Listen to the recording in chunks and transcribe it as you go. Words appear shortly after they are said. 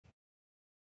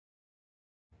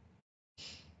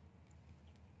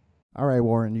All right,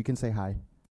 Warren, you can say hi.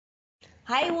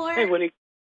 Hi, Hey, Warren. Winnie.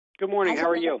 Good morning. How's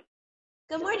How it are going? you?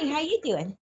 Good morning. How you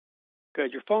doing?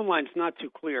 Good. Your phone line's not too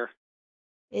clear.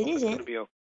 It Hope it's going isn't. to be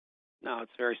okay. No,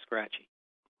 it's very scratchy.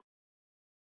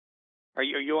 Are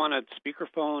you on a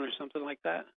speakerphone or something like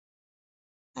that?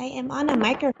 I am on a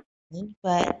microphone,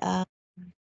 but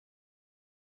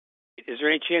Is there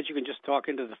any chance you can just talk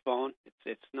into the phone?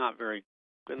 It's not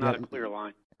Yeah. a clear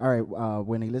line. All right,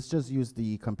 Winnie, let's just use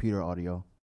the computer audio.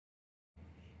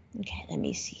 okay, let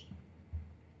me see.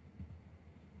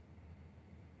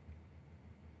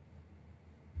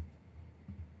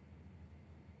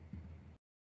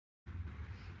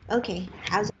 Okay,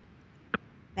 how's it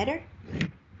better?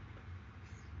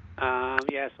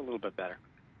 Yeah, it's a little bit better.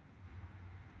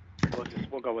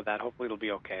 We'll go with that. Hopefully it'll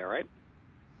be okay. All right.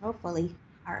 Hopefully.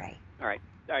 All right. All right.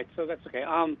 All right. So that's okay.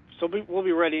 We'll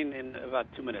be ready in about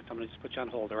 2 minutes. I'm going to just put you on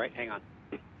hold. All right. Hang on.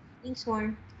 Thanks,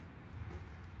 Warren.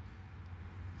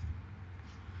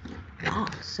 Wow,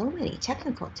 so many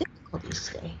technical difficulties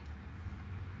today.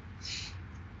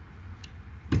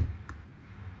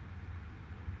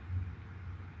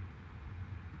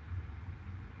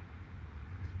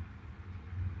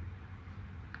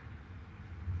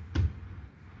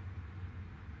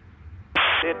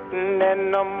 Sitting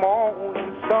in the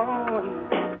morning sun,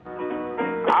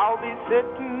 I'll be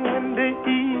sitting when the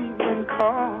evening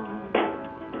comes,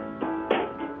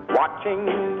 watching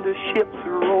the ships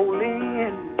roll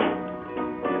in,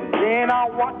 and then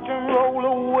I'll watch them roll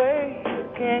away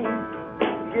again.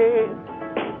 Yeah,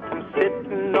 I'm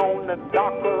sitting on the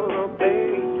dock of the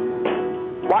bay,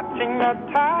 watching the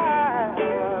tide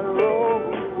roll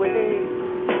away.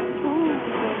 Ooh,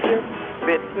 just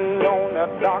sitting on the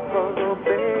dock of the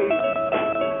bay,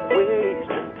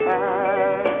 wasting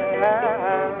time.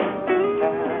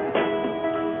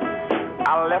 I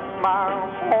left my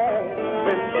home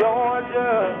in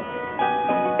Georgia,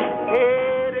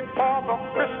 headed for the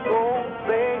Frisco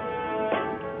Bay.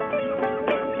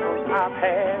 I've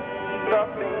had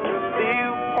nothing to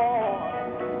live for,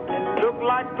 and look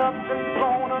like nothing's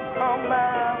gonna come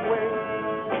my way.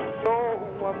 So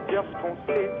I'm just gonna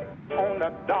sit on the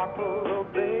dock of the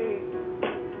bay,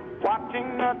 watching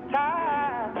the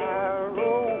tide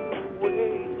roll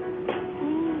away.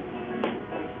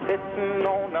 Sitting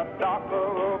on the dock of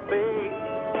the bay,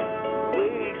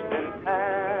 wasting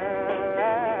time.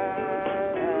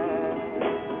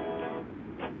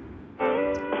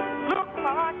 Look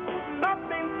like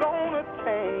nothing's gonna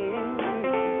change.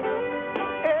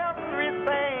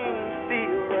 Everything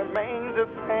still remains the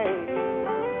same.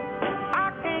 I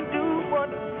can't do what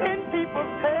 10 people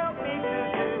tell me to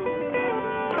do,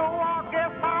 so I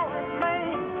guess I'll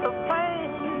remain the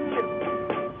same.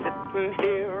 Sitting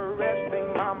here resting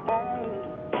my bones,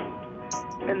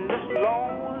 and this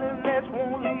loneliness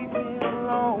won't leave me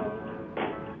alone.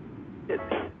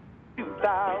 It's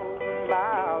 2,000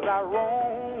 miles I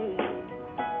roam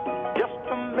just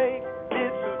to make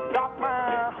this dock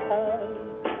my home.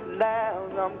 Now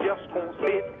I'm just gonna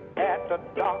sit at the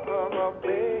dock of a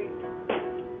bay,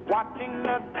 watching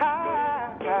the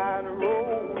tide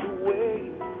roll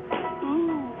away.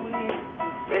 Ooh,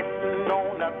 sitting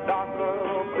on the dock of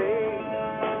a bay,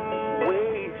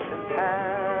 wasting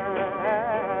time.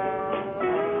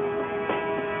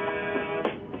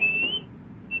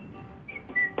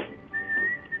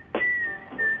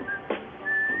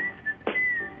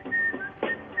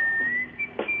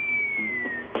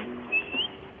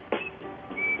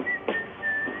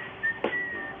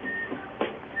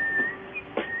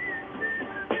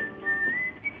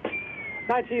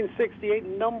 1968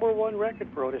 number one record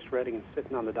for Otis Redding,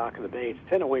 sitting on the dock of the bay. It's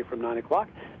 10 away from 9 o'clock.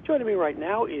 Joining me right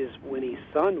now is Winnie's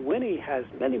son. Winnie has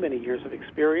many, many years of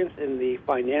experience in the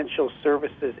financial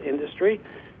services industry.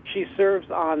 She serves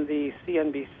on the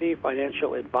CNBC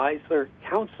Financial Advisor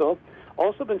Council,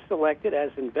 also been selected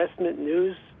as Investment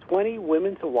News 20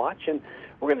 Women to Watch, and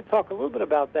we're going to talk a little bit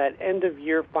about that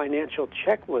end-of-year financial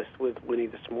checklist with Winnie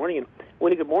this morning. And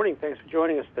Winnie, good morning. Thanks for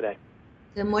joining us today.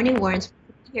 Good morning, Warren. It's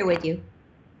good to be here with you.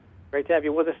 Great to have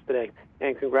you with us today,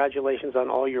 and congratulations on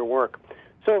all your work.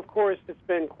 So, of course, it's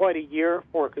been quite a year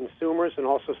for consumers and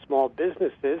also small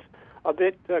businesses, a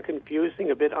bit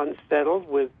confusing, a bit unsettled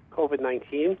with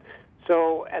COVID-19.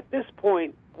 So, at this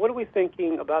point, what are we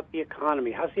thinking about the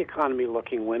economy? How's the economy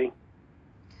looking, Winnie?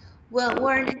 Well,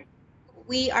 Warren,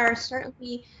 we are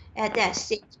certainly at that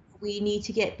stage. We need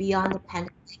to get beyond the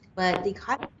pandemic, but the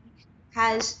economy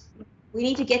has, we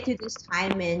need to get through this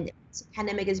time, and once the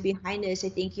pandemic is behind us, I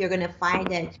think you're going to find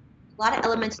that a lot of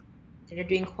elements that are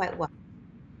doing quite well.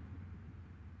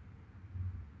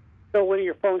 So, Winnie,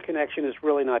 your phone connection is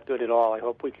really not good at all. I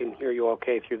hope we can hear you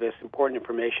okay through this important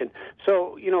information.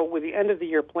 So, with the end of the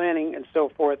year planning and so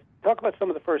forth, talk about some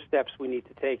of the first steps we need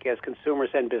to take as consumers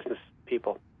and business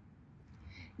people.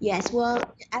 Yes, well,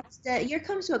 as the year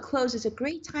comes to a close, it's a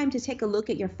great time to take a look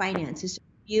at your finances to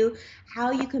review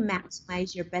how you can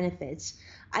maximize your benefits.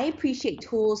 I appreciate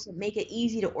tools that make it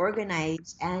easy to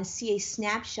organize and see a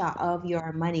snapshot of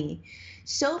your money.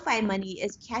 SoFi Money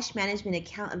is a cash management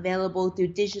account available through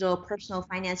digital personal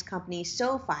finance company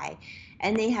SoFi,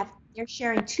 and they're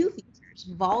sharing two features,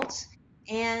 vaults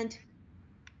and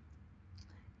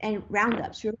and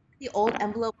roundups. Remember the old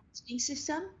envelope budgeting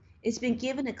system? It's been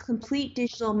given a complete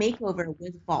digital makeover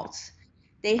with vaults.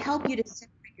 They help you to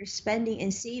separate your spending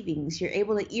and savings. You're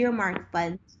able to earmark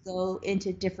funds to go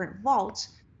into different vaults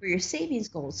for your savings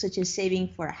goals, such as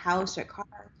saving for a house or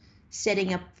car,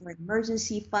 setting up for an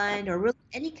emergency fund, or really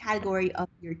any category of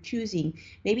your choosing,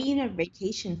 maybe even a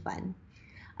vacation fund.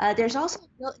 There's also a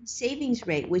built-in savings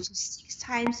rate, which is 6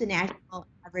 times the national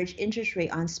average interest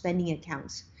rate on spending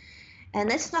accounts. And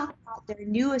let's talk about their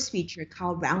newest feature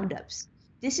called Roundups.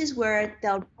 This is where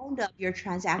they'll round up your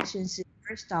transactions to the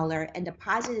first dollar and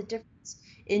deposit the difference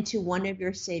into one of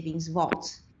your savings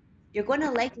vaults. You're going to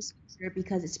like this feature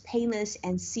because it's painless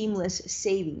and seamless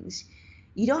savings.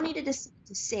 You don't need to decide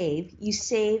to save, you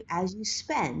save as you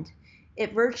spend.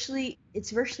 It's virtually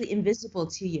invisible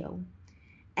to you.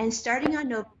 And starting on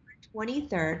November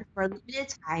 23rd, for a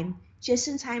limited time, just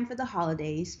in time for the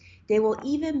holidays, they will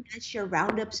even match your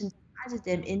roundups and deposit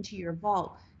them into your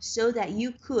vault so that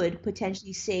you could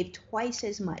potentially save twice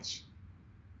as much.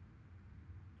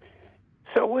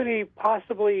 So, Winnie,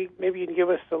 possibly maybe you can give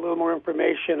us a little more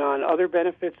information on other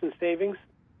benefits and savings?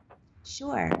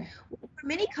 Sure. Well, for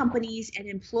many companies and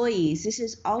employees, this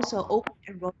is also open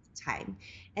enrollment time,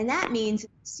 and that means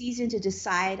it's a season to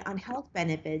decide on health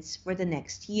benefits for the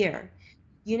next year.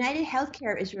 United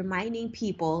Healthcare is reminding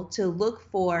people to look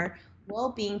for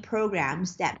well-being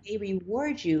programs that may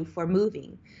reward you for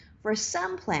moving. For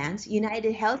some plans,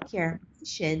 United Healthcare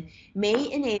Mission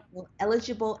may enable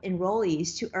eligible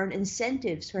enrollees to earn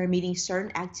incentives for meeting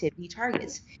certain activity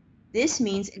targets. This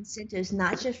means incentives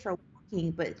not just for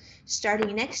walking, but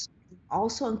starting next year,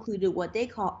 also included what they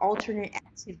call alternate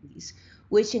activities,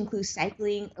 which include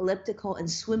cycling, elliptical, and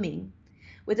swimming.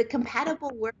 With a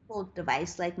compatible wearable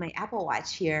device like my Apple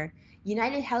Watch here,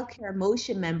 United Healthcare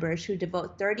Motion members who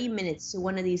devote 30 minutes to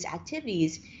one of these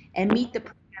activities and meet the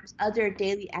program's other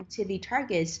daily activity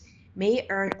targets may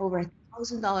earn over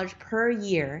 $1,000 per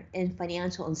year in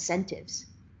financial incentives.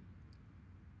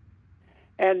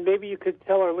 And maybe you could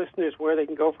tell our listeners where they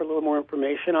can go for a little more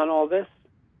information on all this?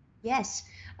 Yes.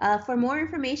 For more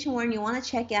information, Warren, you want to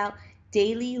check out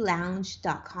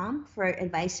dailylounge.com for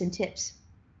advice and tips.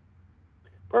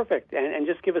 Perfect. And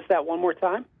just give us that one more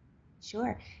time.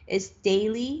 Sure. It's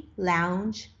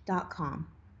dailylounge.com.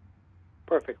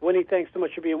 Perfect. Winnie, thanks so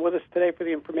much for being with us today for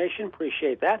the information.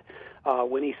 Appreciate that.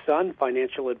 Winnie Sun,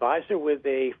 financial advisor, with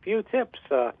a few tips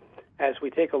as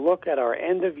we take a look at our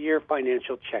end-of-year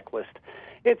financial checklist.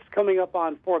 It's coming up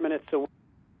on 4 minutes away.